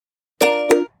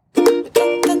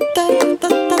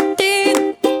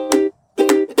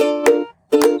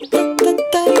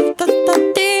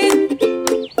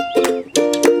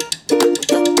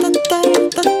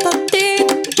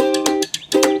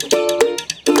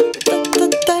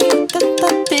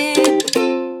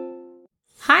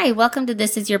Hi, welcome to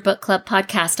This Is Your Book Club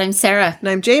podcast. I'm Sarah. And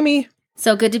I'm Jamie.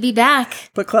 So good to be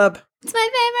back. Book club. It's my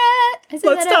favorite. I say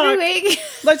Let's that talk. every week.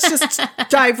 Let's just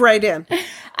dive right in.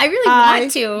 I really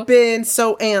want to. I've been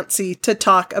so antsy to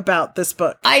talk about this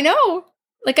book. I know.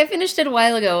 Like, I finished it a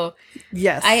while ago.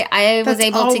 Yes. I was That's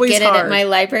able to always get it at hard. my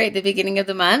library at the beginning of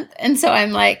the month. And so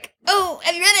I'm like, oh,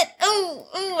 have you read it? Oh,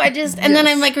 and then Yes.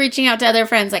 I'm like reaching out to other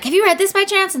friends, like, have you read this by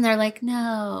chance? And they're like,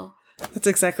 no. That's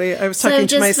exactly. I was So talking I've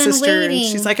to my just been sister and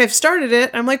waiting. she's like, I've started it.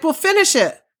 I'm like, well, finish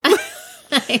it.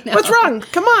 I know. What's wrong?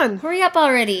 Come on. Hurry up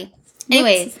already.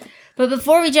 Anyways, but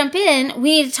before we jump in,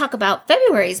 we need to talk about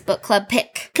February's book club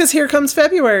pick. Because here comes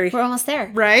February, We're almost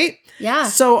there. right? Yeah.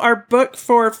 So our book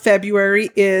for February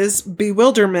is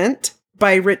Bewilderment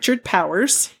by Richard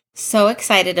Powers. So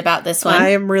excited about this one. I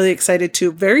am really excited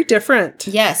too. Very different.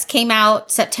 Yes, came out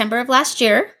September of last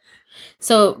year.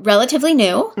 So relatively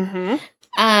new. Mm-hmm.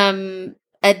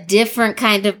 A different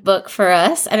kind of book for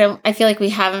us. I feel like we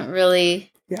haven't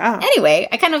really. Yeah. Anyway,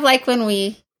 I kind of like when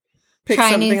we Pick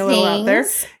try something new a little out there.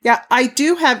 things. Yeah, I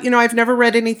do have, I've never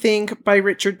read anything by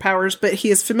Richard Powers, but he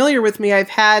is familiar with me. I've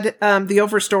had the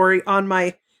Overstory on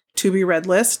my to be read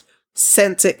list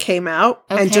since it came out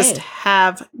and just Okay.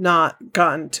 have not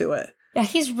gotten to it. Yeah,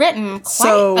 he's written quite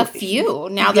So, a few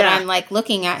now that yeah. I'm like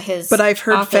looking at his. But I've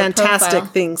heard author fantastic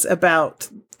profile. things about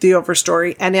the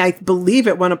Overstory, and I believe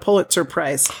it won a Pulitzer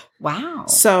Prize. Wow.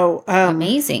 So,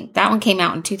 Amazing. That one came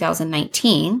out in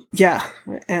 2019. yeah.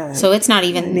 So it's not I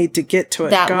even need to get to it.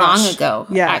 that Gosh. long ago,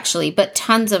 Yeah. actually, but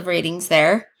tons of ratings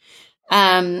there.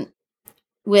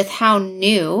 With how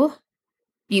new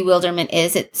Bewilderment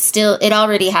is, it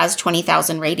already has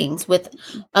 20,000 ratings with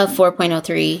a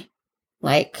 4.03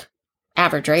 like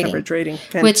average rating, Average rating.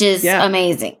 which is yeah.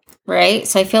 amazing, right?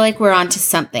 So I feel like we're onto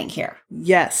something here.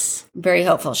 Yes. Very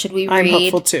hopeful. Should we I'm read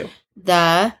hopeful too.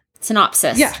 the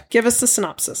synopsis? Yeah. Give us the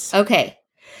synopsis. Okay.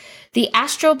 The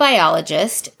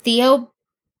astrobiologist Theo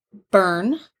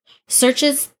Byrne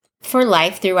searches for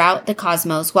life throughout the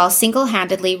cosmos while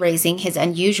single-handedly raising his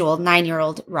unusual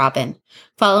 9-year-old Robin,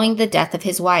 following the death of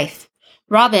his wife.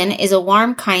 Robin is a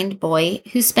warm, kind boy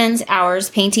who spends hours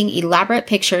painting elaborate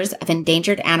pictures of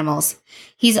endangered animals.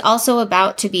 He's also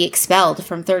about to be expelled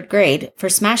from 3rd grade for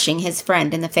smashing his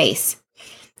friend in the face.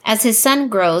 As his son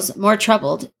grows more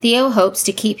troubled, Theo hopes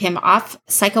to keep him off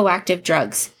psychoactive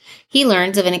drugs. He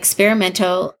learns of an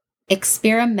experimental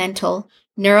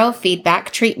neurofeedback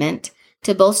treatment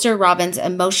to bolster Robin's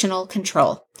emotional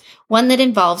control, one that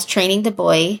involves training the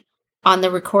boy on the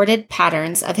recorded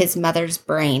patterns of his mother's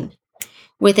brain.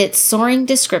 With its soaring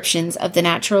descriptions of the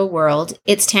natural world,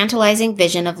 its tantalizing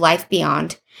vision of life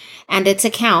beyond, and its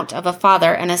account of a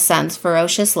father and a son's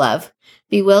ferocious love,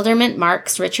 Bewilderment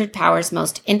marks Richard Powers'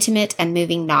 most intimate and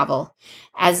moving novel,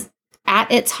 as at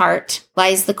its heart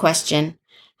lies the question,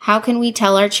 how can we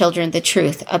tell our children the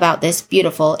truth about this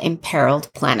beautiful,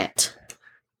 imperiled planet?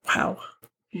 Wow.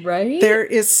 Right? There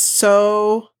is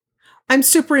I'm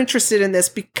super interested in this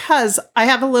because I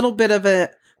have a little bit of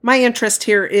my interest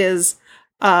here is,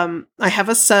 I have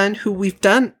a son who we've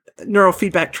done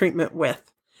neurofeedback treatment with.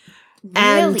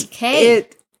 Really,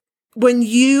 Kate? When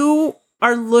you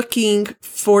are looking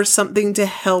for something to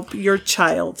help your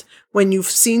child, when you've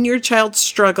seen your child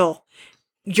struggle,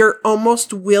 you're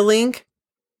almost willing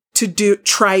to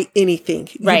try anything.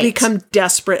 Right. You become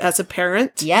desperate as a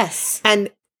parent. Yes. And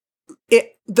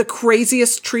the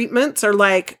craziest treatments are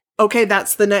like, okay,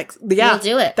 that's the next. Yeah, We'll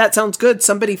do it. That sounds good.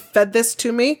 Somebody fed this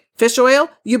to me. Fish oil,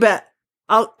 you bet.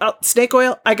 I'll snake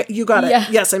oil. You got it. Yeah.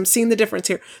 Yes, I'm seeing the difference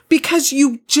here because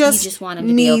you just want him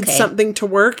to be need okay. something to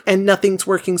work and nothing's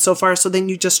working so far. So then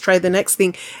you just try the next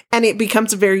thing and it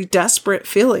becomes a very desperate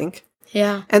feeling.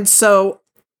 Yeah. And so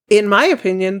in my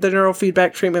opinion, the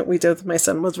neurofeedback treatment we did with my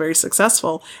son was very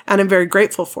successful and I'm very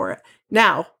grateful for it.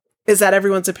 Now, is that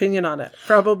everyone's opinion on it?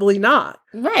 Probably not.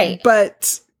 Right.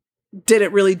 But did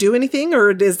it really do anything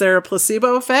or is there a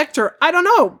placebo effect or I don't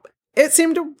know. It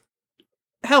seemed to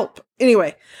help.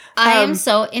 Anyway. I am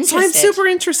so interested. So I'm super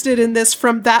interested in this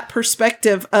from that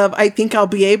perspective of I think I'll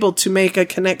be able to make a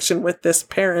connection with this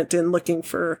parent in looking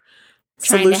for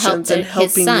Trying to help solutions and his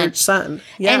helping son. your son.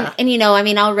 Yeah.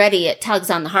 And already it tugs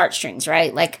on the heartstrings,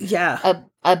 right? Like Yeah.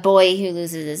 a boy who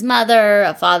loses his mother,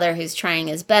 a father who's trying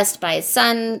his best by his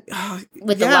son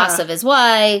with the loss of his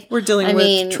wife. We're dealing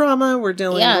with trauma. We're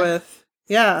dealing with,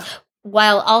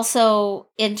 while also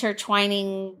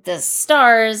intertwining the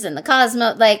stars and the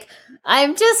cosmos. Like,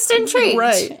 I'm just intrigued.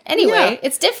 Right. Anyway,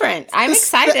 it's different. I'm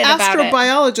excited about it. The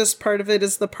astrobiologist part of it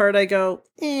is the part I go,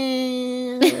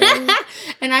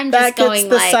 And I'm that just going gets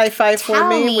the like, sci-fi for tell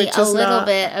me, which a is little not.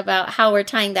 bit about how we're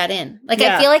tying that in. Like,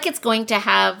 Yeah. I feel like it's going to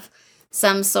have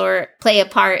play a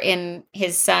part in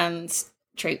his son's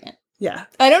treatment. Yeah.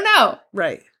 I don't know.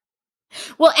 Right.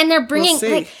 Well, and they're bringing, We'll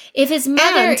see. like, if his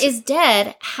mother And- is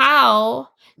dead, how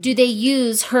do they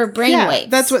use her brainwaves?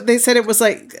 That's what they said. It was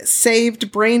like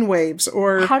saved brainwaves,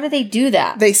 or How do they do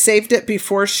that? they saved it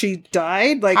before she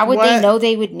died. Like, How would what? they know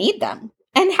they would need them?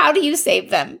 And how do you save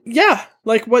them? Yeah.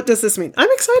 Like, what does this mean? I'm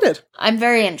excited. I'm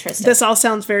very interested. This all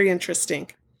sounds very interesting.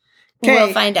 Okay.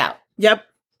 We'll find out. Yep.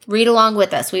 Read along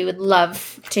with us. We would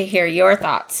love to hear your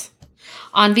thoughts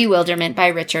on Bewilderment by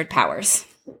Richard Powers.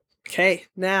 Okay.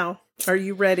 Now, are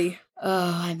you ready?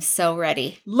 Oh, I'm so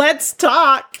ready. Let's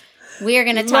talk. We are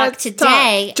going to talk Let's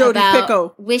today talk. Jodi about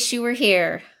Picoult. Wish You Were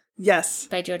Here Yes.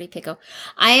 by Jodi Picoult.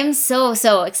 I am so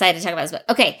excited to talk about this book.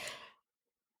 Okay.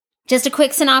 Just a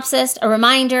quick synopsis, a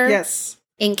reminder. Yes.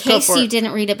 In case for you it.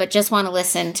 didn't read it but just want to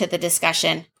listen to the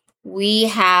discussion, we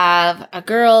have a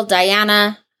girl,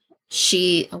 Diana.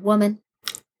 A woman.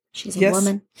 She's a Yes.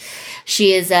 woman.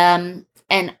 She is an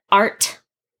art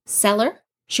seller.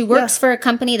 She works Yeah. for a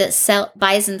company that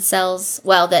buys and sells,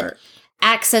 that Art.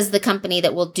 acts as the company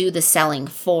that will do the selling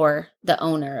for the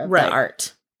owner of Right. the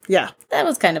art. Yeah. That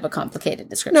was kind of a complicated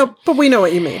description. No, but we know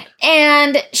what you mean.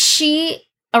 And she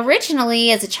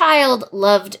originally, as a child,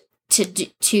 loved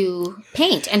to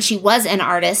paint, and she was an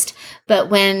artist. But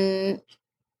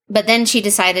then she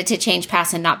decided to change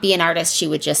paths and not be an artist. She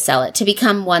would just sell it to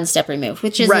become one step removed,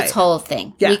 which is Right. its whole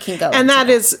thing. Yeah. We can go, And into that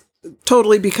is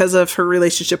totally because of her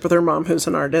relationship with her mom, who's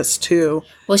an artist too,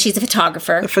 Well, she's a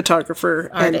photographer, a photographer,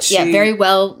 and artist. Yeah, very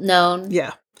well known.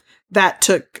 yeah, that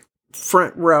took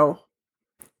front row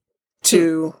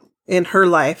to in her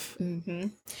life. Mm-hmm.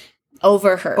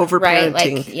 Over her, Over right?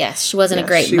 parenting. Like, yes, she wasn't Yeah, a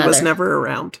great she mother. was never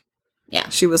around. Yeah.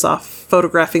 She was off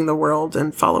photographing the world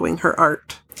and following her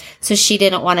art. So she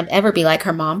didn't want to ever be like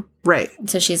her mom. Right.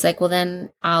 So she's like, well, then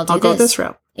I'll do I'll go this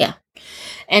route.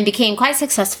 And became quite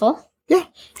successful. Yeah.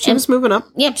 She And- was moving up.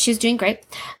 Yep, she was doing great.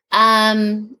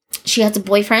 She has a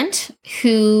boyfriend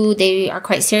who they are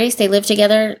quite serious. They live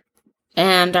together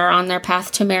and are on their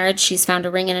path to marriage. She's found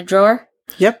a ring in a drawer.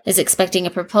 Yep. Is expecting a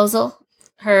proposal.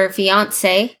 Her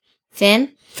fiance,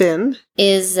 Finn, Finn.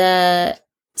 is a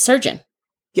surgeon.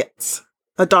 Yes.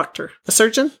 A doctor. A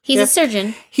surgeon? He's Yeah. a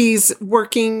surgeon. He's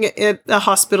working at a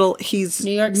hospital. He's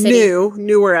New York City.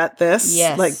 newer at this.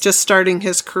 Yes. Like just starting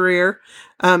his career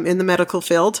in the medical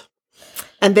field.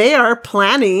 And they are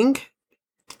planning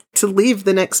to leave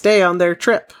the next day on their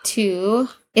trip, To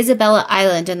Isabella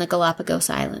Island in the Galapagos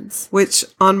Islands. which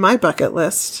on my bucket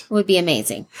list. Would be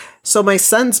amazing. So my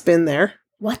son's been there.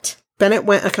 What? Bennett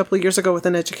went a couple of years ago with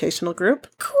an educational group.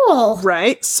 Cool.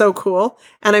 Right. So cool.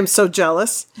 And I'm so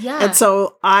jealous. Yeah. And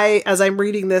so as I'm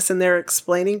reading this and they're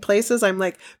explaining places, I'm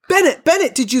like,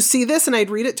 Bennett, did you see this? And I'd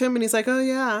read it to him and he's like, oh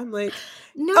yeah. I'm like,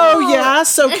 No. oh yeah.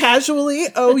 So casually.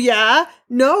 Oh yeah.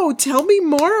 No, tell me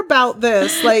more about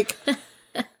this. Like,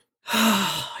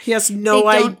 he has no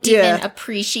They don't idea even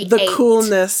appreciate the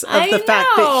coolness of I the fact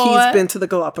that know. he's been to the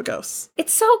Galapagos.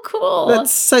 It's so cool.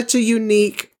 That's such a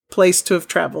unique place to have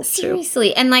traveled to.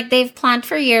 Seriously. And like they've planned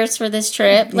for years for this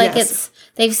trip. Like Yes.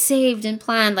 they've saved and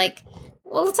planned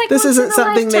it's like This once in isn't a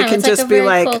something they lifetime. can It's just a be very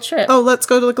like, cool trip. oh, let's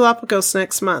go to the Galapagos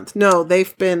next month. No,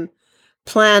 they've been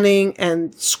planning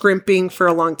and scrimping for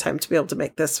a long time to be able to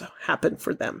make this happen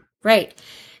for them. Right.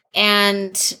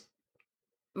 And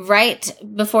right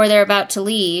before they're about to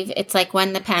leave, it's like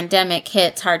when the pandemic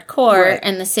hits hardcore Right.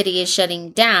 and the city is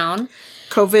shutting down.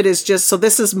 COVID is just, so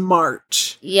this is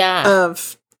March Yeah.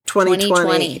 of 2020.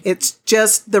 2020. It's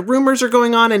just, the rumors are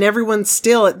going on and everyone's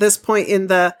still at this point in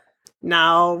the,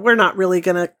 no, we're not really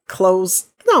going to close.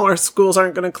 No, our schools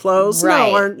aren't going to close.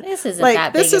 right. No, our, This isn't like,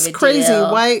 that big this is of a crazy.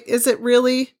 deal. Why is it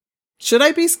really? Should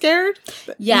I be scared?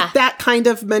 Yeah. That kind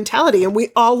of mentality. And we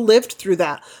all lived through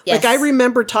that. Yes. Like I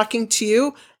remember talking to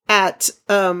you at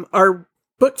our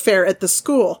book fair at the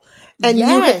school. And you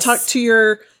had Yes. talked to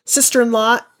your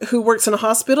sister-in-law who works in a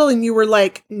hospital and you were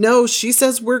like, no, she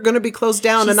says we're going to be closed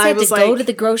down. She And said I was to like, go to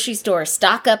the grocery store,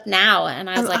 stock up now. And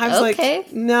I was like, okay.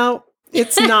 no,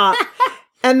 it's not.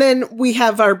 And then we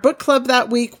have our book club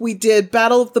that week. We did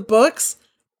Battle of the Books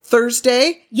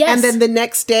Thursday. Yes. And then the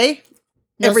next day,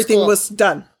 No everything school. was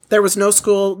done. There was no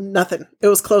school, nothing. It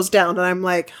was closed down. And I'm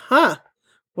like,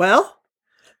 well,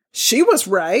 she was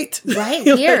right. Right.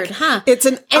 Like, Weird, huh? It's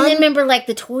an And then remember, like,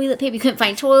 the toilet paper. You couldn't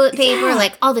find toilet paper. Yeah.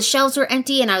 Like, all the shelves were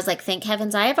empty. And I was like, thank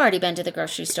heavens I have already been to the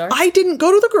grocery store. I didn't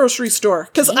go to the grocery store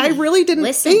because I Hey, really didn't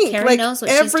listen, think Carrie like knows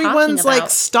what she's talking everyone's like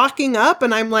about. stocking up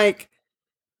and I'm like,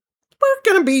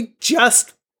 we're going to be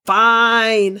just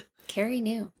fine. Carrie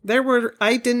knew.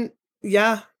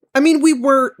 Yeah. I mean, we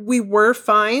were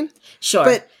fine, Sure.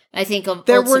 but I think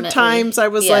there were ultimately, times I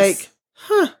was yes.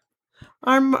 like,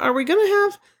 Are we going to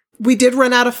have... We did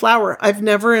run out of flour. I've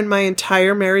never in my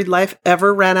entire married life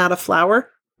ever ran out of flour.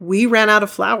 We ran out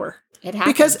of flour. It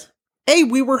happened. Because, A,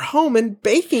 we were home and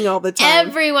baking all the time.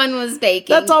 Everyone was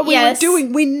baking. That's all we were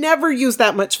doing. We never used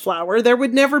that much flour. There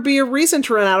would never be a reason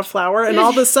to run out of flour. And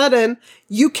all of a sudden,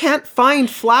 you can't find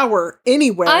flour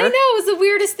anywhere. I know. It was the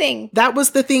weirdest thing. That was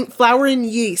the thing. Flour and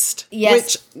yeast.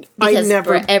 Yes. Which I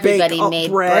never everybody baked made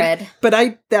bread.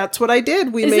 But that's what I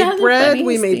did. We made bread.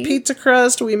 We made pizza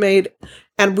crust.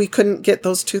 And we couldn't get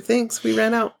those two things. We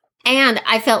ran out. And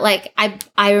I felt like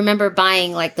I remember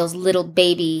buying like those little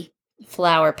baby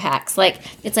flour packs. Like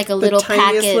it's like a little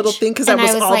package. Little thing because that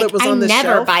was all that was on the shelf. I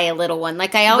never buy a little one.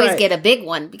 Like I always get a big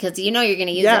one because you know you're going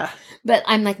to use it. But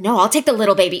I'm like, no, I'll take the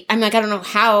little baby. I'm like, I don't know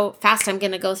how fast I'm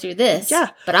going to go through this. Yeah.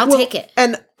 But I'll take it.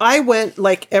 And I went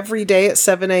like every day at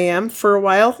 7 a.m. for a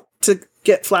while to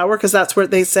get flour because that's where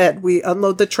they said we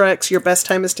unload the trucks. Your best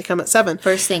time is to come at 7.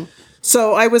 First thing.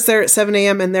 So I was there at 7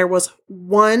 a.m. and there was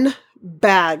one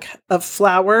bag of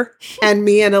flour and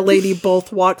me and a lady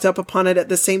both walked up upon it at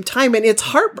the same time. And it's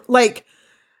hard, like,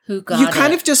 you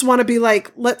kind of just want to be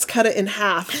like, let's cut it in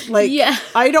half. Like,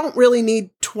 I don't really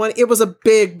need 20. It was a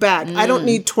big bag. I don't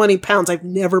need 20 pounds. I've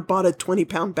never bought a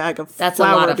 20-pound bag of flour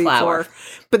a lot of before. Flour.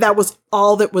 But that was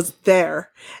all that was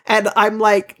there. And I'm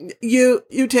like, you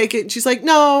take it. And she's like,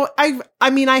 no, I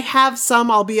mean, I have some.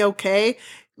 I'll be okay.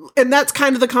 And that's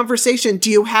kind of the conversation. Do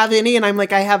you have any? And I'm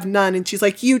like, I have none. And she's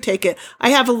like, you take it. I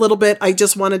have a little bit. I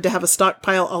just wanted to have a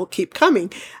stockpile. I'll keep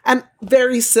coming. And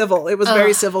very civil. It was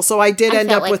very civil. So I did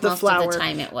end up with the flour. Of the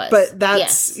time it was. But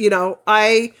that's,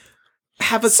 I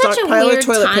have a stockpile of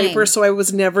toilet paper. So I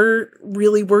was never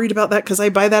really worried about that because I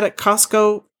buy that at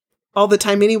Costco all the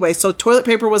time anyway. So toilet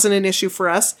paper wasn't an issue for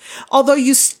us. Although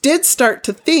you did start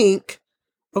to think,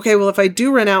 okay, well, if I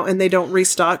do run out and they don't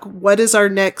restock, what is our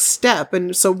next step?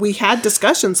 And so we had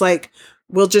discussions like,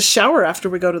 we'll just shower after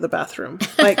we go to the bathroom.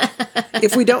 Like,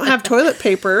 if we don't have toilet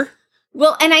paper.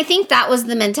 Well, and I think that was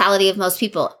the mentality of most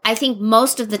people. I think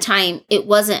most of the time it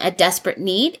wasn't a desperate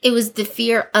need. It was the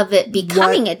fear of it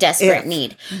becoming a desperate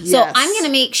need. Yes. So I'm going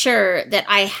to make sure that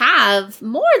I have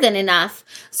more than enough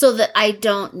so that I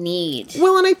don't need.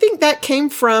 Well, and I think that came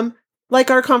from like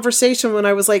our conversation when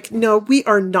I was like, no, we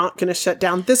are not going to shut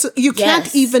down. You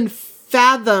can't even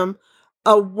fathom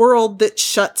a world that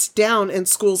shuts down and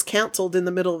schools canceled in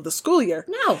the middle of the school year.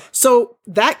 No. So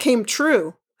that came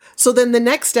true. So then the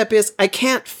next step is I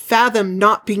can't fathom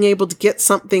not being able to get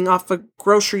something off a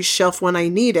grocery shelf when I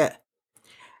need it.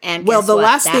 And well, the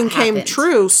last thing came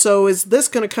true. So is this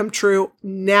going to come true?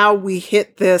 Now we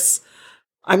hit this.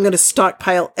 I'm going to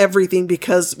stockpile everything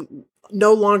because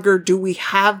no longer do we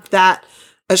have that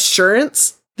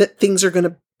assurance that things are going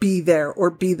to be there or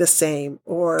be the same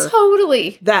or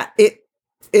totally that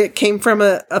it came from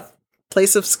a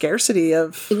place of scarcity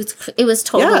of it was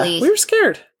totally we were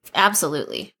scared.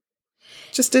 Absolutely.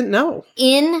 Just didn't know.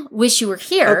 In Wish You Were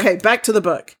Here. Okay, back to the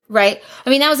book. Right. I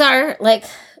mean, that was our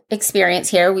experience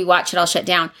here. We watched it all shut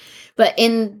down. But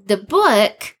in the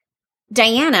book,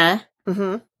 Diana,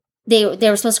 they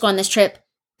were supposed to go on this trip.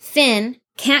 Finn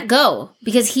can't go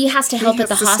because he has to help at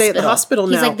the hospital. Stay at the hospital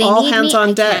now. He's like, they all need hands me.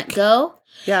 on deck. I can't go.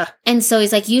 Yeah. And so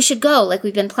he's like, you should go. Like,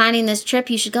 we've been planning this trip.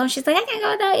 You should go. And she's like, I can't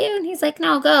go without you. And he's like,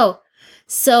 no, go.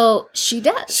 So she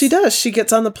does. She does. She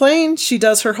gets on the plane. She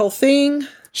does her whole thing.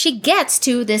 She gets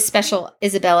to this special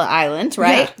Isabella Island,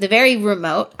 right? Yeah. The very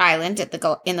remote island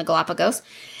in the Galapagos.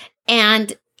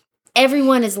 And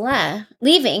everyone is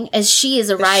leaving as she is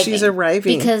arriving. She's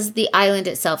arriving. Because the island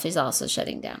itself is also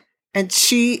shutting down. And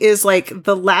she is like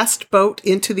the last boat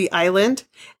into the island.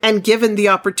 And given the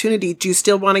opportunity, do you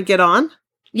still want to get on?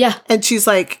 Yeah. And she's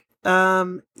like,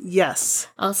 yes.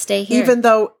 I'll stay here. Even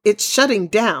though it's shutting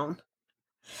down.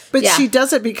 But she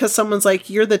does it because someone's like,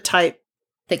 you're the type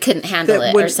that couldn't handle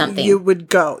it or something. You would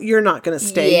go. You're not going to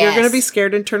stay. Yes. You're going to be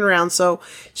scared and turn around. So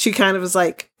she kind of was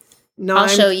like, no, I'll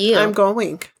show you. I'm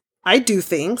going. I do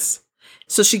things.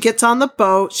 So she gets on the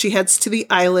boat. She heads to the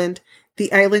island.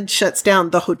 The island shuts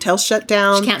down. The hotel shut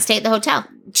down. She can't stay at the hotel.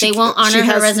 They won't honor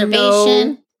her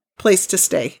reservation. No place to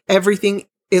stay. Everything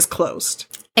is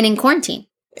closed. And in quarantine.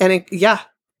 And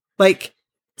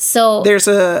so there's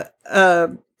a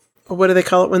what do they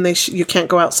call it when you can't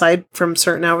go outside from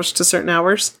certain hours to certain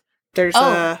hours? There's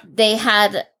they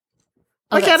had.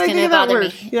 Why can't I think of that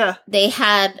word? Yeah. They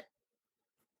had.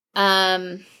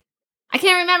 I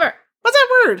can't remember. What's that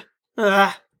word?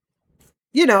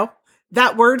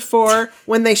 That word for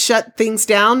when they shut things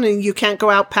down and you can't go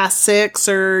out past 6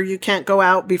 or you can't go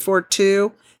out before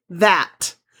 2.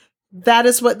 That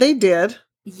is what they did.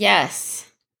 Yes.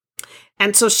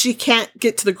 And so she can't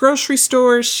get to the grocery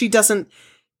stores. She doesn't.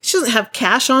 She doesn't have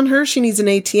cash on her. She needs an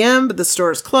ATM, but the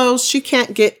store is closed. She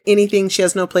can't get anything. She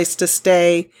has no place to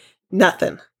stay.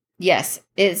 Nothing. Yes,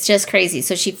 it's just crazy.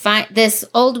 So she this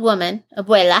old woman,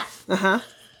 abuela.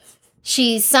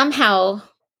 She somehow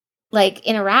like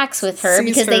interacts with her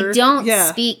because they don't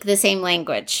speak the same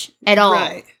language at all.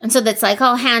 Right. And so that's like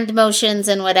all hand motions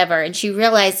and whatever. And she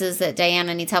realizes that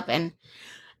Diana needs help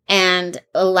and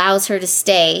allows her to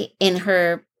stay in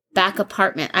her back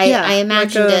apartment. I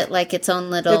imagined it like its own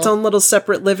little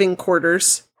separate living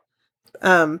quarters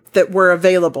that were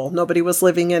available. Nobody was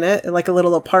living in it, like a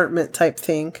little apartment type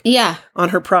thing. Yeah. On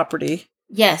her property.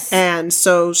 Yes. And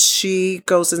so she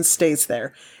goes and stays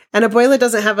there. And Abuela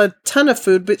doesn't have a ton of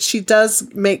food, but she does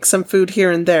make some food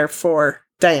here and there for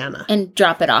Diana. And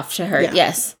drop it off to her,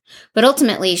 yes. But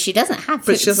ultimately, she doesn't have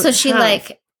food. So she,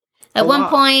 like, at one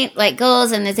point, like,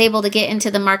 goes and is able to get into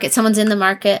the market. Someone's in the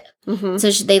market. Mm-hmm. So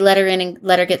they let her in and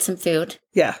let her get some food.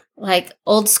 Yeah. Like,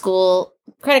 old school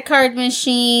credit card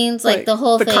machines, like the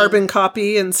whole thing. The carbon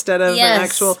copy instead of an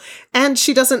actual. And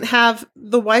she doesn't have,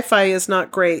 the Wi-Fi is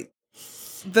not great.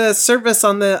 The service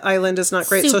on the island is not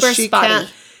great. Super so she spotty.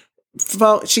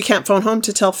 She can't phone home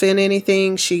to tell Finn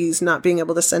anything. She's not being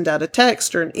able to send out a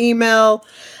text or an email.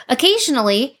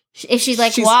 Occasionally, if she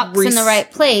like walks in the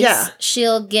right place,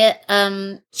 she'll get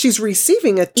she's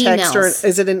receiving a text emails. Or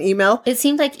is it an email? It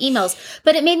seemed like emails.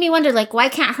 But it made me wonder, like, why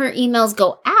can't her emails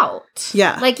go out?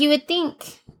 Yeah. Like you would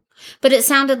think. But it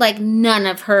sounded like none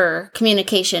of her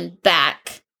communication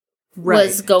back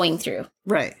was going through.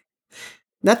 Right.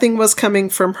 Nothing was coming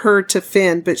from her to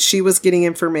Finn, but she was getting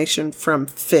information from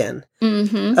Finn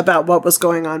about what was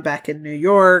going on back in New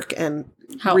York and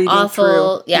how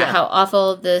awful, how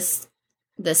awful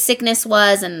the sickness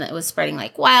was, and it was spreading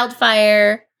like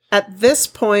wildfire. At this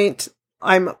point,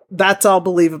 that's all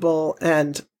believable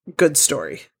and good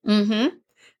story. Mm-hmm.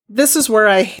 This is where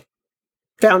I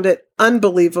found it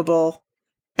unbelievable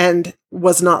and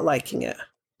was not liking it.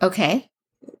 Okay.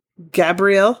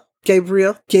 Gabriel.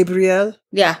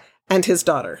 Yeah. And his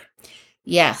daughter.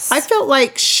 Yes. I felt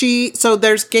like so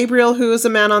there's Gabriel, who is a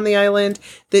man on the island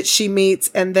that she meets,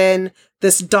 and then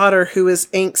this daughter who is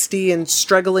angsty and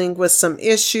struggling with some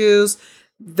issues.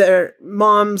 Their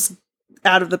mom's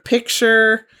out of the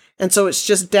picture, and so it's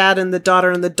just dad and the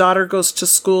daughter goes to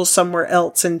school somewhere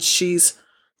else, and she's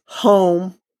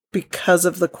home because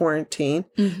of the quarantine.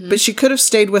 Mm-hmm. But she could have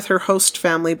stayed with her host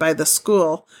family by the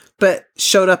school, but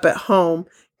showed up at home,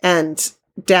 and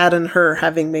dad and her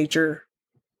having major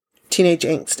teenage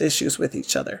angst issues with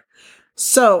each other.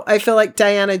 So I feel like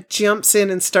Diana jumps in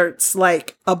and starts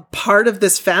like a part of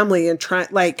this family and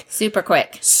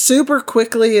super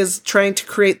quickly is trying to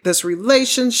create this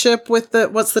relationship with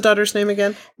what's the daughter's name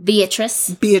again? Beatrice.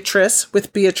 With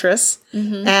Beatrice.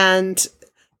 Mm-hmm. And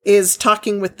is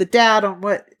talking with the dad on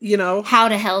how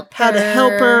to help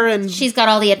her. And she's got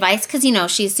all the advice because,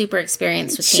 she's super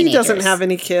experienced with teenagers. She doesn't have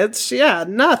any kids.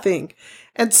 Nothing.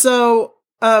 And so,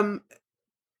 I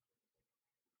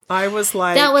was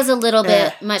like... That was a little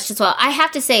bit much as well. I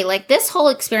have to say, like, this whole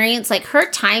experience, like, her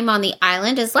time on the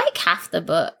island is like half the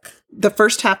book. The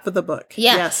first half of the book.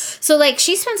 Yeah. Yes. So, like,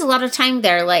 she spends a lot of time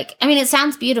there. Like, I mean, it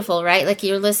sounds beautiful, right? Like,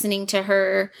 you're listening to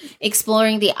her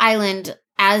exploring the island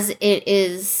as it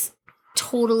is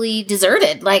totally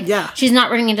deserted. Like, she's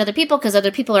not running into other people because other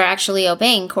people are actually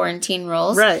obeying quarantine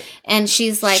rules. Right. And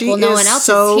she's like, no one else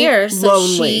is here, so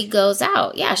lonely. She goes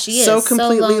out. Yeah, she is so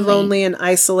completely lonely and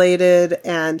isolated.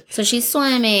 And so she's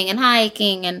swimming and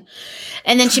hiking, and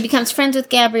then she becomes friends with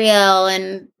Gabrielle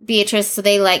and Beatrice, so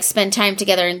they like spend time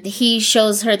together, and he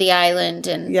shows her the island.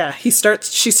 And she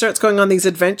starts going on these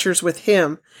adventures with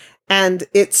him, and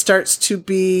it starts to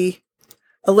be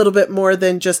a little bit more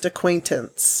than just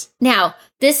acquaintance. Now,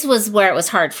 this was where it was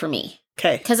hard for me.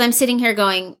 Okay. Because I'm sitting here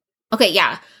going, okay,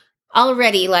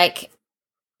 already, like,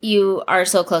 you are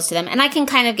so close to them. And I can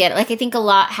kind of get it. Like, I think a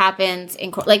lot happens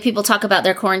like, people talk about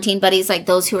their quarantine buddies, like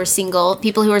those who are single,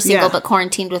 people who are single but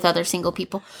quarantined with other single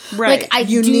people. Right. Like,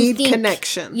 you need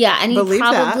connection. Yeah, and you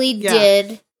probably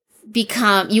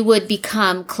you would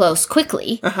become close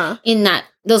quickly in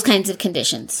those kinds of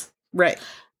conditions. Right.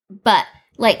 But...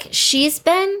 like, she's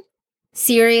been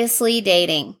seriously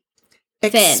dating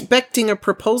Finn. Expecting a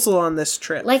proposal on this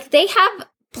trip. Like, they have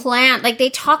planned, like,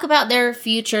 they talk about their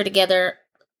future together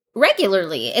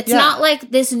regularly. It's not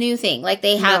like this new thing. Like,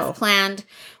 they have planned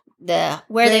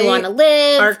where they want to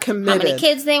live, are committed. How many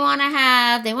kids they want to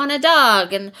have, they want a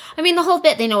dog, and, I mean, the whole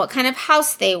bit, they know what kind of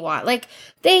house they want. Like,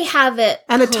 they have it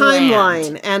and planned.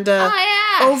 A timeline, and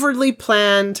overly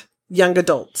planned young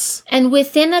adults. And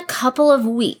within a couple of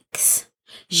weeks...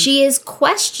 she is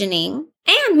questioning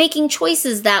and making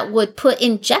choices that would put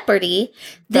in jeopardy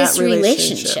this That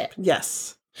relationship.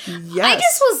 Yes. Yes. I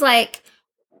just was like,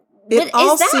 it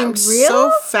all is that seemed real?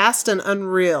 so fast and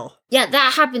unreal. Yeah,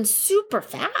 that happened super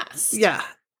fast. Yeah.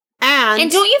 And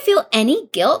don't you feel any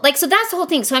guilt? Like, so that's the whole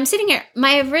thing. So I'm sitting here.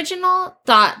 My original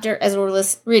thought as we're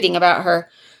reading about her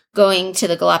going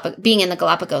to being in the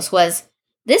Galapagos was,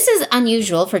 this is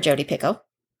unusual for Jodi Picoult.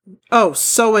 oh,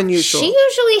 so unusual. She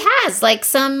usually has like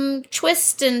some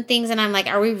twist and things. And I'm like,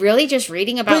 are we really just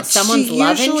reading about But someone's she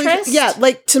love usually- interest? Yeah,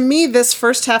 like to me, this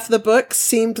first half of the book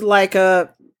seemed like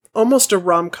almost a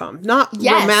rom-com. Not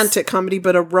Yes. romantic comedy,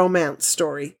 but a romance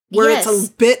story. Where it's Yes.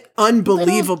 a bit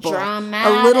unbelievable. Little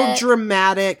A little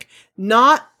dramatic.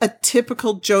 Not a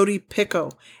typical Jodi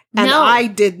Picoult. And No. I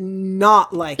did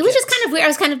not like it. It was just kind of weird. I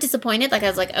was kind of disappointed. Like, I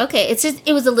was like, okay,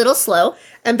 it was a little slow.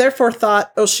 And therefore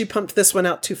thought, oh, she pumped this one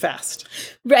out too fast.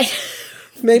 Right.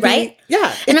 Maybe. Right?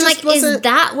 Yeah. And it I'm just like, is wasn't-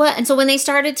 that what? And so when they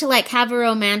started to like have a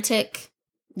romantic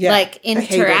yeah, like I hated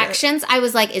it. interactions, I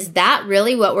was like, is that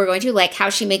really what we're going to? Like how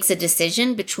she makes a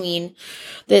decision between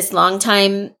this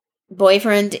longtime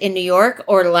boyfriend in New York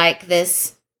or like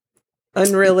this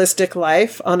Unrealistic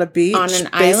life on a beach On an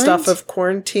based island? off of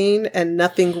quarantine and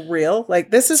nothing real.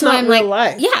 Like, this is So not I'm real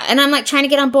like, life. yeah. And I'm like trying to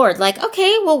get on board. Like,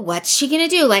 okay, well, what's she going to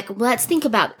do? Like, let's think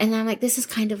about. And I'm like, this is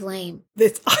kind of lame.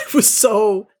 I was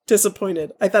so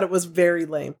disappointed. I thought it was very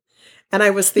lame. And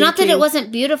I was thinking... Not that it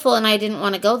wasn't beautiful and I didn't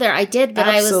want to go there. I did, but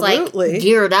Absolutely. I was like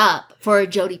geared up for a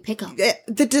Jodi Picoult.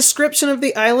 The description of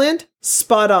the island,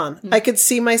 spot on. I could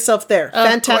see myself there. Oh,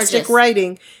 Fantastic gorgeous.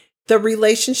 writing. The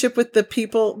relationship with the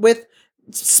people, with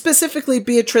specifically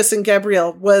Beatrice and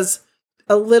Gabrielle, was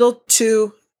a little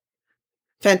too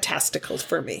fantastical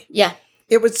for me. Yeah.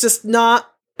 It was just not,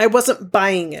 I wasn't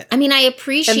buying it. I mean, I And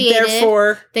appreciated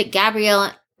therefore, that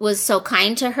Gabrielle was so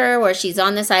kind to her where she's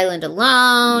on this island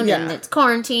alone and Yeah. it's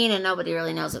quarantine and nobody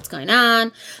really knows what's going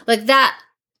on. Like that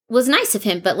was nice of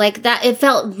him, but like that, it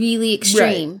felt really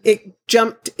extreme. right, it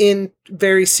jumped in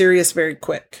very serious very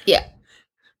quick. Yeah.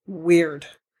 Weird.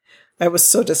 I was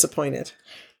so disappointed.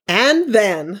 And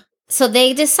then, So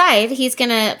they decide he's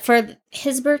gonna, for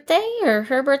his birthday or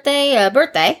her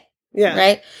birthday, yeah.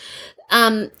 right?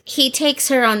 He takes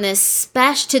her on this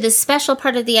special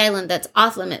part of the island that's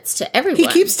off limits to everyone. He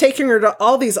keeps taking her to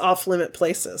all these off-limit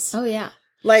places. Oh yeah.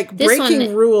 Like This breaking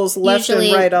one rules left usually-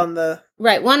 and right on the...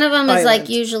 Right. One of them is like Island.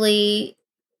 usually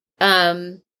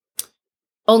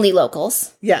only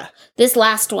locals. Yeah. This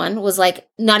last one was like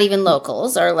not even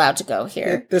locals are allowed to go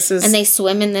here. This is... And they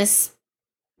swim in this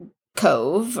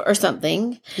cove or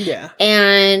something. yeah.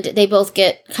 And they both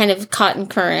get kind of caught in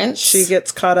currents. She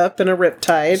gets caught up in a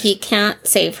riptide. He can't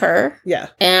save her. yeah.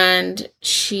 And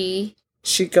she,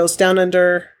 She goes down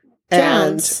under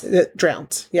Drowns. and it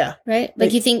drowns. Yeah. right? Like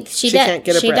Like, you think she can't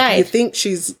get a she breath. died. You think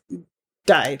she's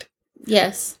died.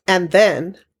 Yes. And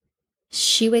then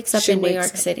She wakes up She in New wakes York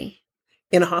up. City.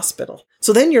 in a hospital.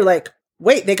 So then you're like,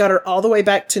 wait, they got her all the way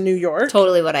back to New York?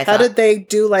 Totally what I How thought. did they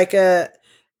do like a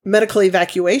medical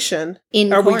evacuation?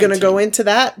 in Are we going to go quarantine. into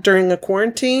that during a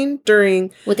quarantine?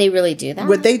 Would they really do that?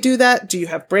 Would they do that? Do you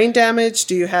have brain damage?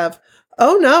 Do you have...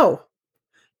 Oh, no.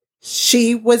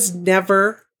 She was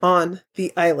never on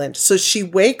the island. So she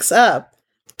wakes up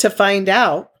to find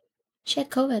out She had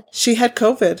COVID she had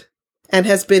COVID and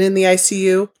has been in the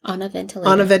ICU on a ventilator.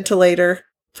 on a ventilator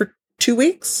for 2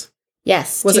 weeks.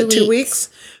 Yes. Was it 2 weeks?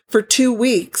 For 2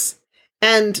 weeks.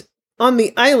 And on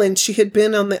the island, she had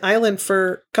been on the island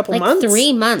for a couple Like months.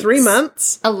 3 months. 3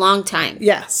 months. A long time.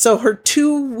 Yeah. So her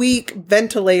 2-week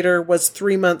ventilator was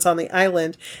 3 months on the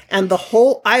island. And the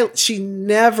whole island, she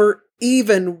never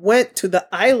even went to the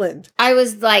island. I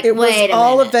was like, It was wait a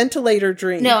all minute. a ventilator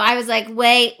dream. No, I was like,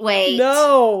 wait.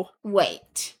 No.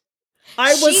 Wait.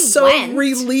 I She was so went.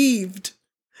 relieved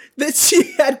that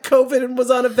she had COVID and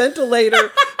was on a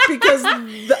ventilator because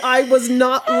I was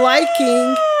not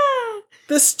liking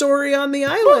the story on the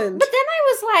island. But then I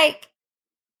was like,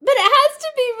 but it has to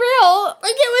be real.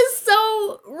 Like it was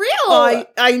so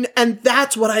real. And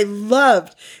that's what I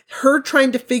loved. Her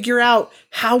trying to figure out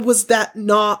how was that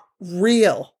not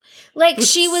real. like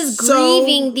was she was so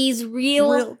grieving these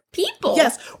real people.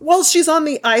 Yes. While she's on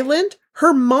the island,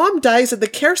 her mom dies at the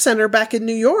care center back in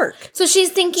New York. So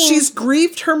she's thinking She's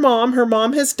grieved her mom. Her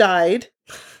mom has died.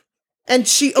 And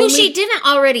she who only... she didn't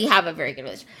already have a very good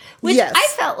relationship. Which Yes. I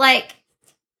felt like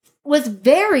was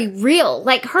very real.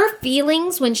 Like her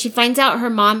feelings when she finds out her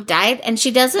mom died and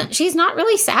she's not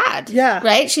really sad. Yeah.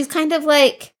 Right? She's kind of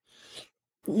like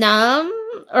numb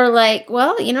or like,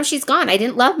 well, she's gone. I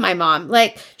didn't love my mom.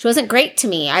 Like she wasn't great to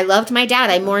me. I loved my dad.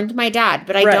 I mourned my dad,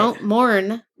 but I Right. don't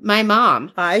mourn my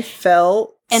mom. I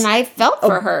felt And I felt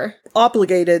for her.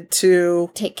 Obligated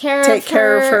to Take care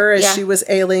of her as Yeah. she was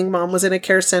ailing. Mom was in a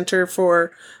care center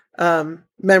for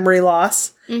memory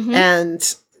loss. Mhm.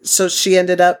 And so she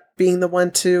ended up being the one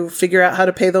to figure out how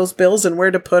to pay those bills and where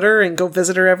to put her and go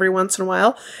visit her every once in a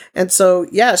while. And so,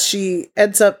 yeah, she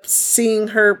ends up seeing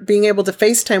her, being able to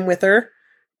FaceTime with her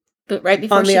But right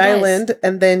before on she the dies. island.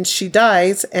 And then she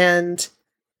dies and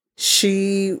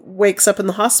she wakes up in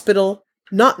the hospital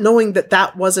not knowing that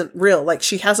that wasn't real. Like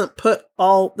she hasn't put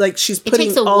all, like she's putting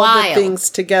takes a all while. the things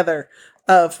together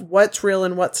of what's real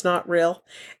and what's not real.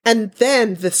 And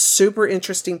then the super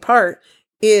interesting part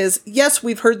is, yes,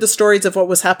 we've heard the stories of what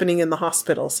was happening in the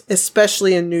hospitals,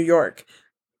 especially in New York.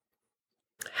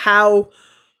 How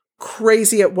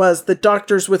crazy it was. The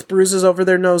doctors with bruises over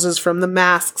their noses from the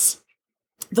masks,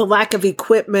 the lack of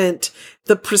equipment,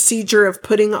 the procedure of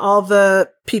putting all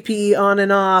the PPE on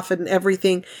and off and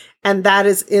everything. And that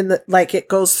is in the, like, it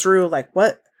goes through like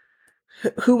what,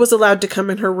 who was allowed to come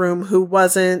in her room, who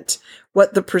wasn't,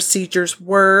 what the procedures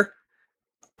were.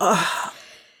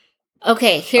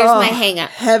 Okay, here's my hang up.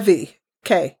 Heavy.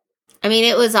 Okay. I mean,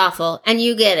 it was awful. And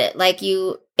you get it. Like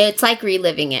it's like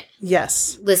reliving it,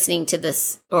 Yes. listening to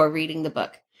this or reading the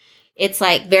book. It's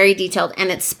like very detailed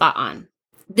and it's spot on.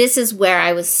 This is where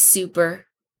I was super,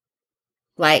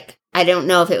 like, I don't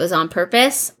know if it was on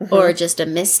purpose or just a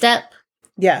misstep.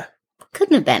 Yeah.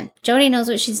 Couldn't have been. Jodie knows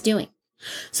what she's doing.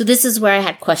 So this is where I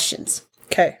had questions.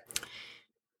 Okay.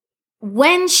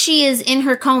 When she is in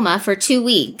her coma for 2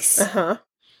 weeks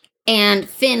and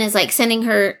Finn is like sending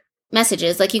her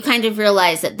messages, like you kind of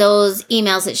realize that those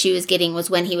emails that she was getting was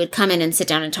when he would come in and sit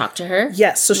down and talk to her.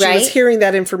 Yes. So she right? was hearing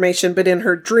that information, but in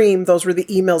her dream, those were the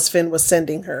emails Finn was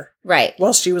sending her. Right.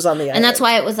 While she was on the island. And that's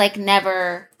why it was like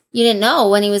never, you didn't know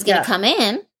when he was going to come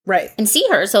in right. and see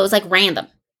her. So it was like random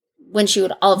when she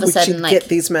would all of a sudden she'd like get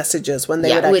these messages when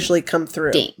they would actually come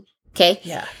through. Ding. Okay.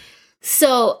 Yeah.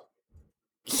 So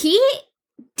he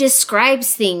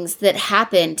describes things that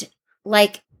happened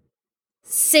like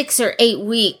 6 or 8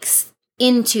 weeks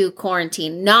into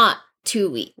quarantine, not 2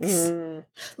 weeks.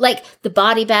 Like the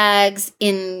body bags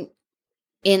in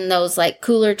those like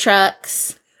cooler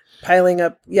trucks. Piling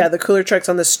up, the cooler trucks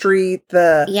on the street,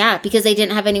 Yeah, because they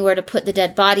didn't have anywhere to put the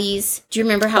dead bodies. Do you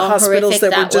remember how the hospitals horrific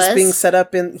that were just was? being set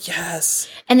up in, yes.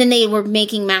 And then they were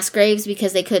making mass graves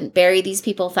because they couldn't bury these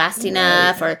people fast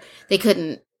enough, or they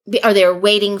couldn't, or they were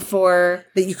waiting for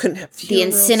that you couldn't have the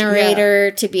funerals.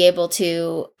 incinerator to be able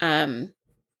to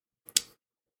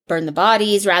burn the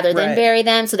bodies rather than bury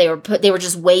them. So they were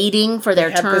just waiting for their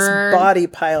turn. This body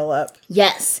pile up.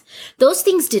 Yes, those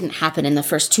things didn't happen in the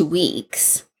first 2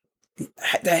 weeks.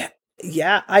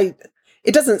 Yeah,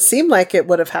 it doesn't seem like it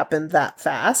would have happened that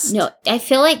fast. No, I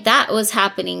feel like that was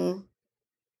happening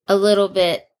a little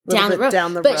bit down the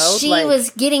road. But she like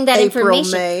was getting that April,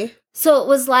 information. May. So it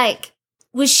was like,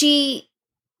 was she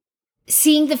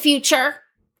seeing the future?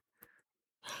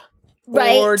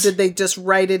 Right? Or did they just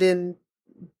write it in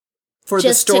for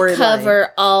just the story to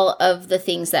cover all of the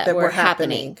things that were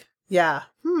happening? Yeah.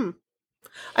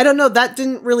 I don't know. That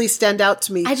didn't really stand out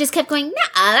to me. I just kept going, nah,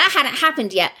 that hadn't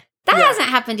happened yet. That hasn't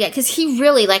happened yet. Because he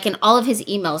really, like in all of his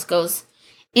emails, goes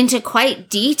into quite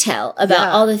detail about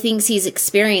all the things he's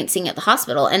experiencing at the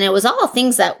hospital. And it was all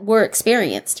things that were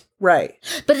experienced. Right.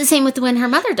 But the same with when her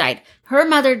mother died. Her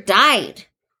mother died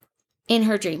in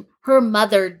her dream. Her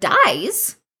mother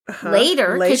dies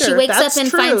later because she wakes up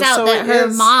and finds out that her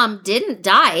mom didn't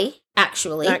die,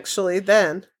 actually. Actually,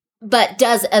 then. But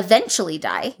does eventually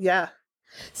die. Yeah.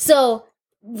 So,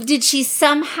 did she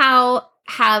somehow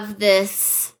have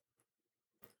this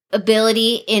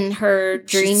ability in her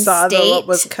dream state what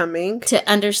was coming to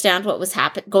understand what was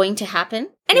going to happen?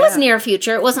 And it was near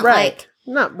future. It wasn't like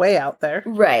not way out there.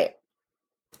 Right.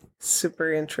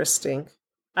 Super interesting.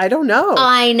 I don't know.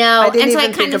 I know. And so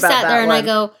I kind of sat there and one. I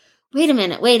go, wait a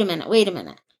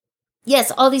minute.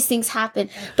 Yes, all these things happen.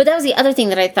 But that was the other thing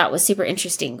that I thought was super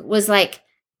interesting was like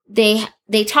they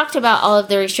talked about all of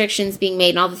the restrictions being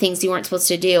made and all the things you weren't supposed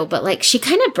to do, but like she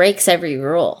kind of breaks every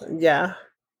rule. Yeah.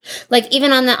 Like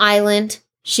even on the island,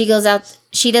 she goes out,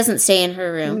 she doesn't stay in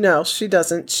her room. No, she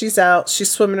doesn't. She's out. She's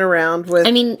swimming around with...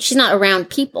 I mean, she's not around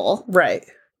people. Right.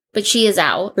 But she is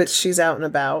out. But she's out and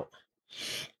about.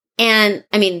 And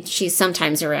I mean, she's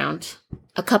sometimes around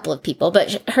a couple of people,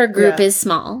 but her group is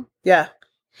small. Yeah.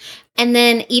 And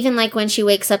then even like when she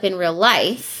wakes up in real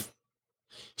life,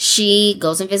 she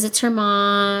goes and visits her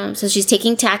mom. So she's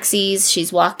taking taxis.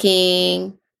 She's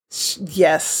walking.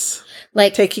 Yes.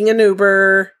 Like taking an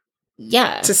Uber.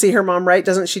 Yeah. To see her mom, right?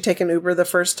 Doesn't she take an Uber the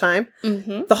first time?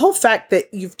 Mm-hmm. The whole fact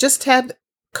that you've just had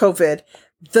COVID,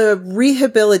 the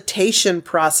rehabilitation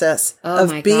process Oh of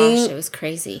my being gosh, it was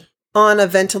crazy. on a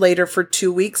ventilator for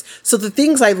 2 weeks. So the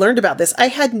things I learned about this, I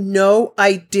had no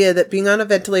idea that being on a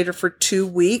ventilator for 2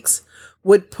 weeks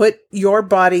would put your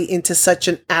body into such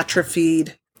an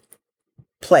atrophied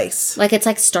place. Like it's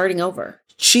like starting over.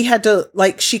 She had to,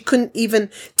 she couldn't even,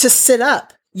 to sit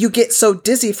up. You get so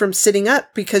dizzy from sitting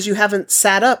up because you haven't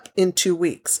sat up in 2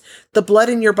 weeks. The blood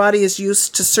in your body is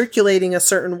used to circulating a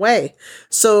certain way.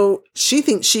 So she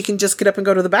thinks she can just get up and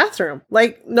go to the bathroom.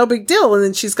 Like, no big deal. And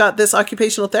then she's got this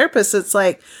occupational therapist that's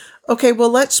like, okay, well,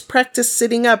 let's practice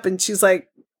sitting up. And she's like,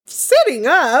 sitting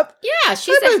up? Yeah,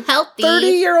 she's I'm a healthy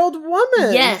 30-year-old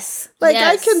woman. Yes. I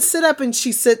yes. can sit up, and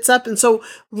she sits up. And so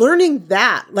learning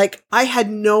that, I had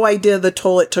no idea the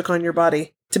toll it took on your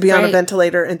body to be on a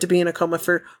ventilator and to be in a coma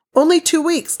for only 2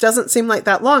 weeks. Doesn't seem like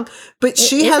that long, but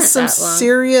she has some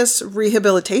serious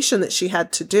rehabilitation that she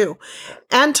had to do,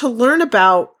 and to learn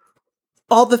about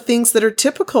all the things that are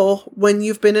typical when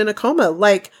you've been in a coma,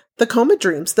 like the coma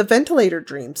dreams, the ventilator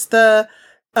dreams, the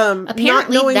Apparently not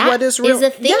knowing that what is real. is a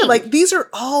thing. Yeah, these are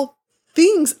all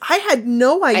things I had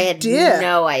no idea. I had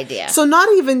no idea. So not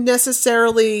even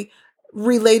necessarily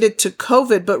related to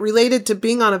COVID, but related to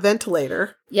being on a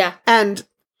ventilator. Yeah. And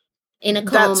in a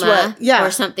coma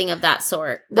or something of that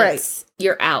sort. Right.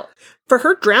 You're out. For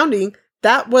her drowning,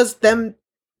 that was them,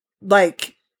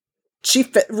 she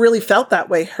really felt that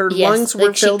way. Her lungs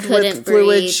were filled with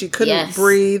fluid. She couldn't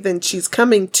breathe, and she's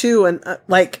coming to, and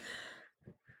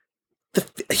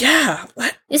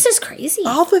This is crazy.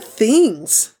 All the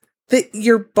things that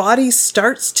your body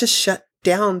starts to shut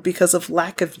down because of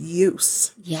lack of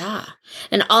use. Yeah.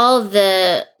 And all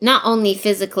the, not only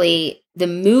physically the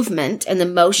movement and the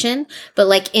motion,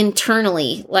 but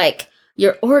internally,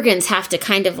 your organs have to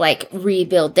kind of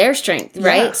rebuild their strength,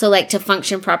 right? Yeah. So to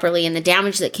function properly, and the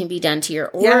damage that can be done to your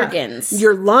organs.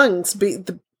 Your lungs,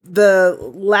 the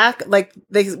lack,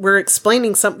 they were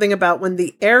explaining something about when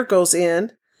the air goes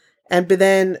in, and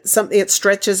then it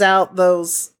stretches out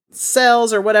those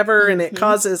cells or whatever, and it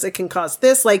can cause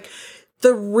this,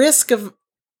 the risk of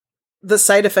the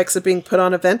side effects of being put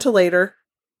on a ventilator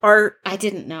are... I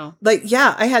didn't know.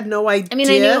 I had no idea. I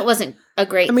knew it wasn't a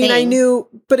great thing. I knew,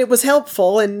 but it was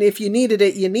helpful, and if you needed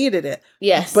it, you needed it.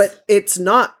 Yes. But it's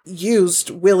not used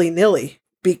willy-nilly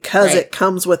because it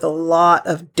comes with a lot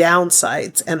of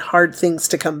downsides and hard things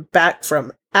to come back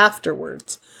from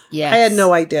afterwards. Yes. I had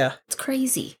no idea. It's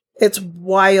crazy. It's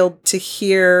wild to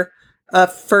hear a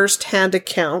first-hand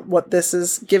account, what this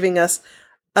is giving us,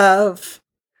 of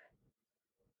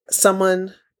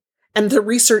someone and the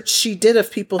research she did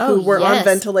of people who were on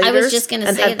ventilators I was just gonna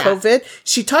and say had COVID.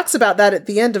 She talks about that at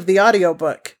the end of the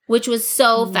audiobook. Which was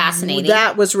so fascinating.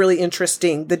 That was really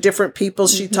interesting. The different people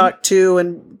she talked to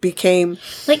and became...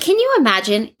 can you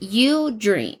imagine you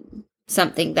dream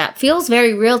something that feels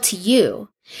very real to you,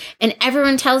 and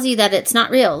everyone tells you that it's not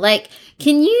real?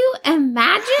 Can you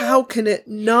imagine? How can it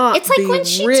not It's like when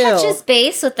she touches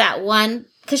base with that one,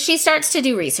 because she starts to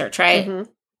do research, right? Mm-hmm.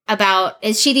 About,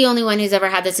 is she the only one who's ever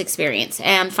had this experience,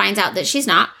 and finds out that she's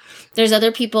not. There's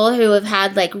other people who have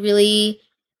had really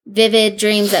vivid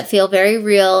dreams that feel very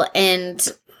real and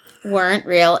weren't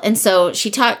real. And so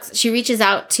she reaches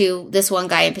out to this one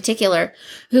guy in particular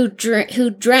who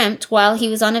dreamt while he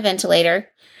was on a ventilator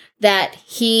that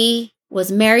he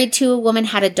was married to a woman,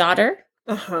 had a daughter,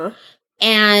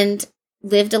 and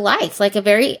lived a life, a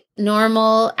very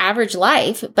normal, average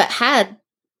life, but had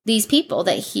these people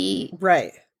that he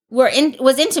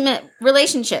was intimate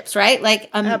relationships, right?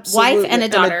 A wife and a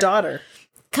daughter.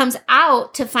 Comes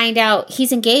out to find out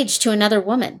he's engaged to another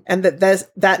woman, and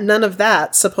that none of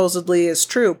that supposedly is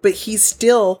true, but he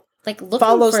still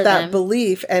follows that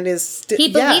belief and is he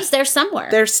believes they're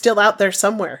somewhere. They're still out there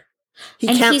somewhere. He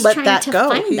can't let that go.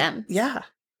 Find them. Yeah,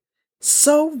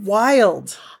 so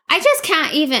wild. I just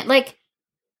can't even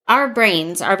Our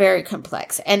brains are very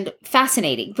complex and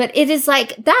fascinating, but it is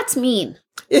that's mean.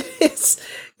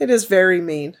 It is very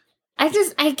mean. I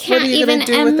can't even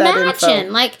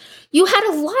imagine. You had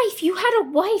a life, you had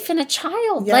a wife and a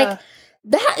child. Yeah.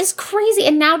 That is crazy.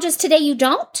 And now just today you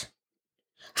don't?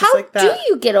 How do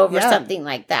you get over something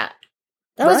like that?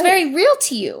 That was very real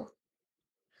to you.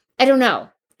 I don't know.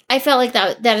 I felt like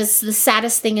that is the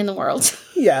saddest thing in the world.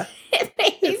 Yeah. It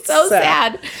made me so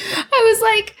sad. I was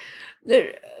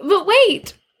but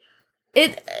wait,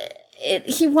 and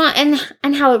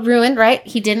how it ruined, right?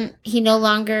 He no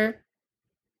longer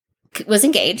was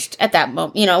engaged at that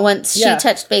moment. Once she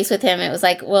touched base with him, it was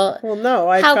well, no,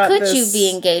 how could you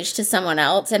be engaged to someone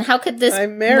else? And how could this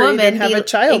woman have a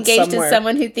child engaged somewhere to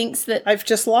someone who thinks that I've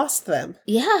just lost them?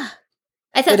 Yeah.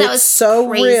 I thought But that was it's so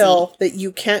crazy. real that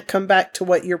you can't come back to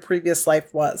what your previous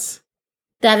life was.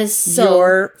 That is so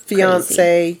your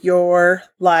fiance, your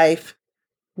life,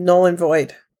 null and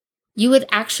void. You would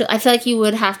actually, I feel like you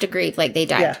would have to grieve like they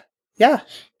died. Yeah. Yeah.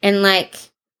 And like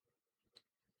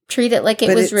treat it like it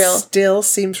but was real. Still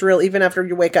seems real even after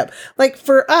you wake up. Like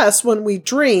for us, when we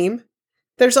dream,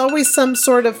 there's always some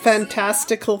sort of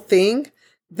fantastical thing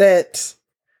that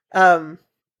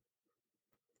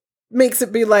makes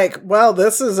it be like, well,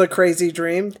 this is a crazy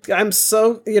dream. I'm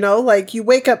so, like you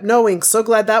wake up knowing, so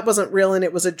glad that wasn't real and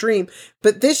it was a dream.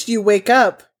 But this, you wake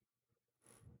up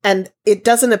and it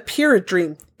doesn't appear a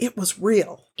dream. It was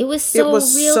real. It was so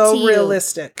real to you.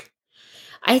 Realistic.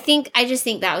 I just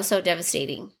think that was so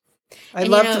devastating. I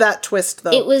loved that twist,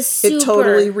 though. It was super. It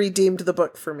totally redeemed the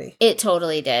book for me. It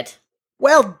totally did.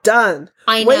 Well done.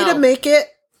 I know. Way to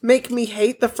make me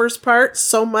hate the first part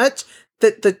so much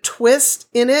that the twist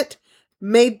in it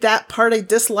made that part I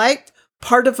disliked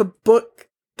part of a book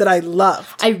that I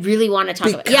loved. I really want to talk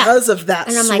about it. Because of that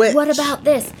And I'm switch. like, what about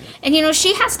this? And,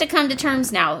 she has to come to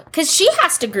terms now because she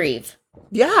has to grieve.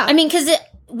 Yeah. I mean, because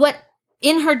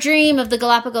in her dream of the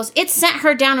Galapagos, it sent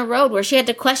her down a road where she had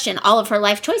to question all of her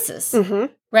life choices.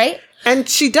 Mm-hmm. Right? And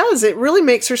she does. It really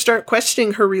makes her start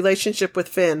questioning her relationship with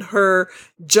Finn, her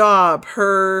job,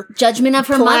 her judgment of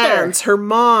her plans, mother, her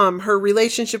mom, her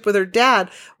relationship with her dad.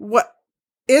 What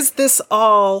is this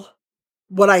all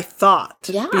what I thought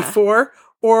before?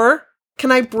 Or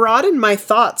can I broaden my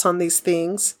thoughts on these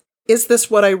things? Is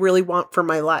this what I really want for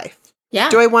my life? Yeah.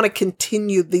 Do I want to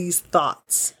continue these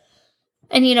thoughts?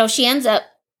 And, she ends up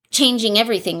changing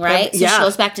everything, right? So she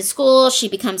goes back to school. She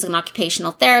becomes an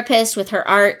occupational therapist with her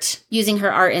art, using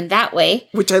her art in that way.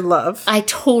 Which I love. I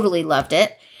totally loved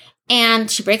it. And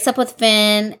she breaks up with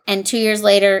Finn, and 2 years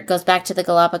later goes back to the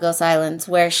Galapagos Islands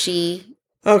where she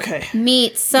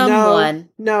meets someone.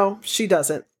 No, she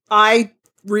doesn't. I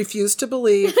refuse to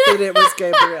believe that it was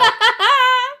Gabriel.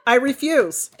 I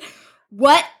refuse.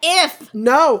 What if?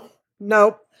 No.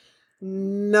 Nope.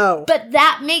 No. But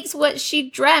that makes what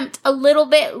she dreamt a little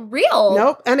bit real.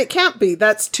 Nope. And it can't be.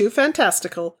 That's too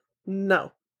fantastical.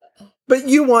 No. But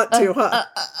you want to,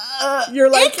 huh?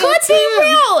 You're like, it could be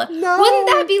real. No. Wouldn't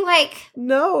that be like...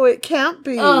 No, it can't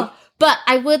be. But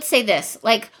I would say this.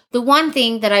 Like, the one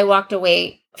thing that I walked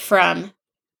away from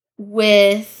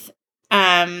with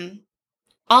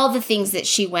all the things that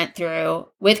she went through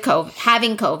with COVID,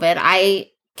 having COVID,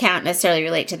 I can't necessarily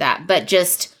relate to that. But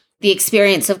just... the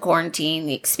experience of quarantine,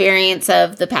 the experience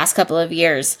of the past couple of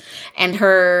years, and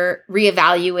her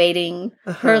reevaluating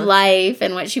her life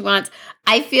and what she wants.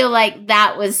 I feel like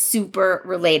that was super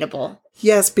relatable.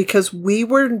 Yes, because we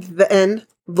were then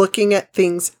looking at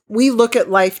things. We look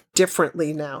at life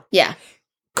differently now. Yeah.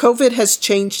 COVID has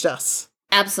changed us.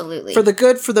 Absolutely. For the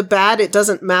good, for the bad, it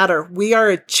doesn't matter. We are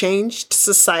a changed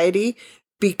society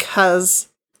because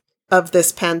of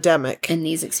this pandemic. And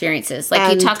these experiences.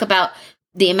 Like you talk about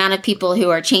the amount of people who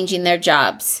are changing their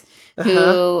jobs,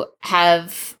 who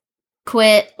have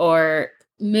quit or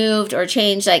moved or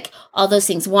changed, like all those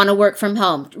things, want to work from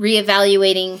home,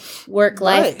 reevaluating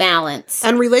work-life balance.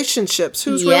 And relationships.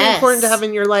 Who's really important to have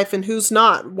in your life and who's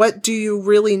not? What do you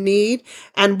really need?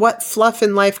 And what fluff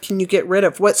in life can you get rid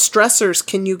of? What stressors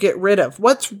can you get rid of?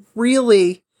 What's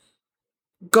really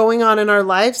going on in our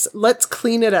lives? Let's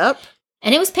clean it up.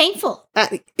 And it was painful.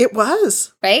 It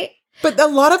was. Right? But a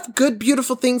lot of good,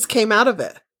 beautiful things came out of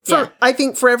it. I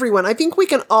think for everyone. I think we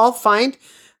can all find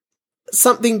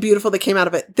something beautiful that came out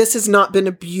of it. This has not been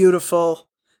a beautiful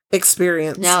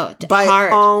experience. No, by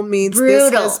hard. all means.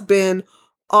 Brutal. This has been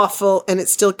awful, and it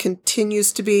still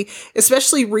continues to be,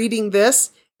 especially reading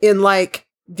this in like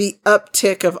the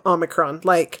uptick of Omicron.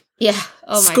 Like,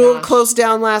 school closed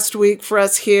down last week for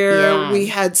us here. Yeah. We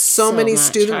had so many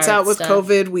students out with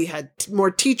COVID. We had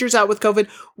more teachers out with COVID.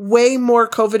 Way more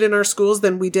COVID in our schools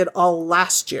than we did all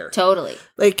last year. Totally.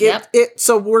 Like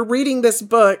so we're reading this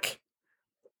book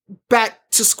back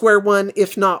to square one,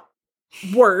 if not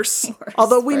worse.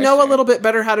 Although we know a little bit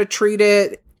better how to treat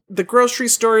it. The grocery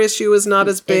store issue is not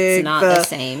as big. It's not the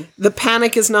same. The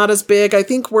panic is not as big. I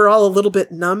think we're all a little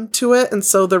bit numb to it, and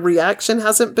so the reaction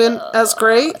hasn't been as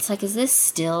great. It's like, is this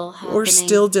still happening? We're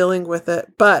still dealing with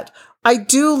it. But I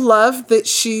do love that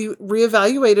she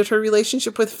reevaluated her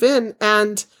relationship with Finn,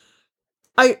 and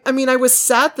I mean, I was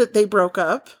sad that they broke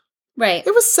up. Right.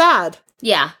 It was sad.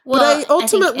 Yeah. Well, but I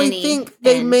ultimately think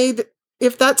they made...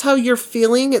 If that's how you're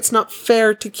feeling, it's not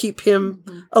fair to keep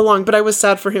him along. But I was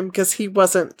sad for him because he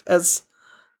wasn't as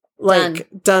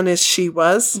done as she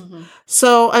was. Mm-hmm.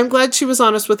 So I'm glad she was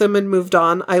honest with him and moved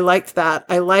on. I liked that.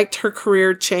 I liked her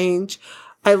career change.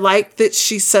 I liked that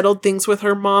she settled things with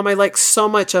her mom. I liked so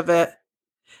much of it.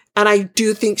 And I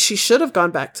do think she should have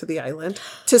gone back to the island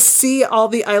to see all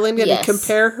the island and Yes.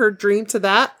 compare her dream to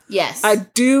that. Yes. I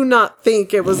do not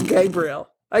think it was Gabriel.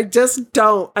 I just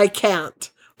don't. I can't.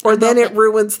 Or then it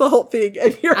ruins the whole thing.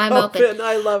 And you're I'm open.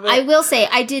 I love it. I will say,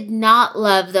 I did not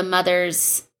love the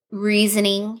mother's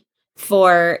reasoning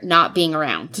for not being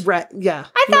around. Right. Yeah.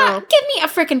 I thought, give me a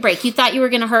freaking break. You thought you were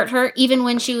going to hurt her even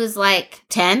when she was like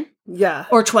 10 Yeah.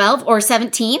 or 12 or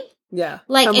 17? Yeah.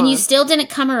 Like, Come and you on. still didn't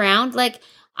come around? Like,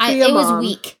 Be a it was mom.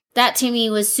 weak. That to me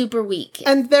was super weak.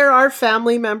 And there are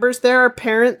family members, there are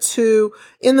parents who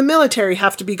in the military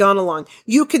have to be gone along.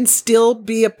 You can still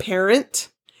be a parent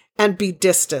and be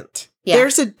distant. Yeah.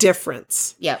 There's a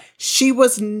difference. Yep. She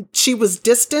was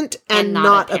distant and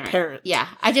not a parent. Yeah.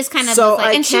 I just kind of So was like,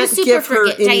 I and she was can't super give her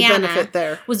any Diana benefit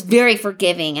there. was very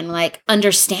forgiving and like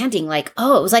understanding, like,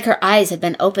 oh, it was like her eyes had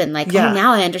been opened, like, Yeah. oh,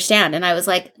 now I understand. And I was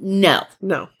like, no,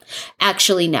 No.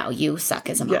 actually, no, you suck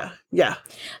as a mom. Yeah. Yeah.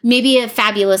 Maybe a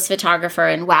fabulous photographer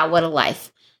and wow, what a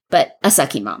life, but a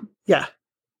sucky mom. Yeah.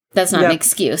 That's not Yeah. an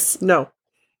excuse. No.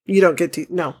 You don't get to.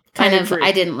 No. Kind I of, agree.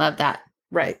 I didn't love that.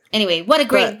 Right. Anyway, what a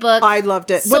great But book. I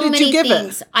loved it. So What did many you give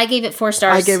things. it? I gave it 4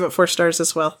 stars. I gave it 4 stars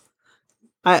as well.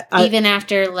 I Even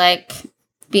after like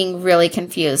being really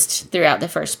confused throughout the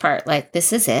first part. Like,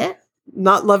 this is it?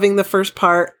 not loving the first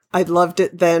part. I loved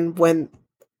it then when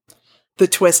the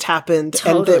twist happened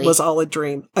and Totally. it was all a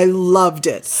dream. I loved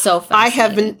it. So I fascinating.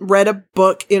 haven't read a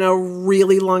book in a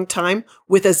really long time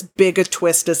with as big a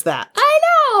twist as that. I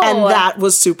know. And that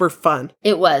was super fun.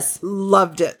 It was.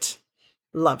 Loved it.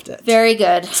 Loved it. Very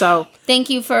good. So, Thank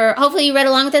you for, hopefully you read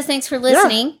along with us. Thanks for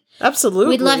listening. absolutely.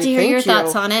 We'd love to hear Thank your you.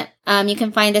 thoughts on it. You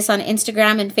can find us on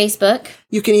Instagram and Facebook.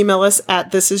 You can email us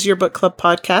at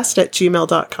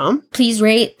thisisyourbookklubbpodcast@gmail.com. Please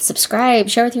rate, subscribe,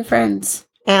 share with your friends.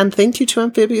 And thank you to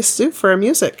Amphibious Zoo for our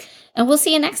music. And we'll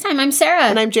see you next time. I'm Sarah.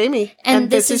 And I'm Jamie. And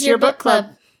this is your book club.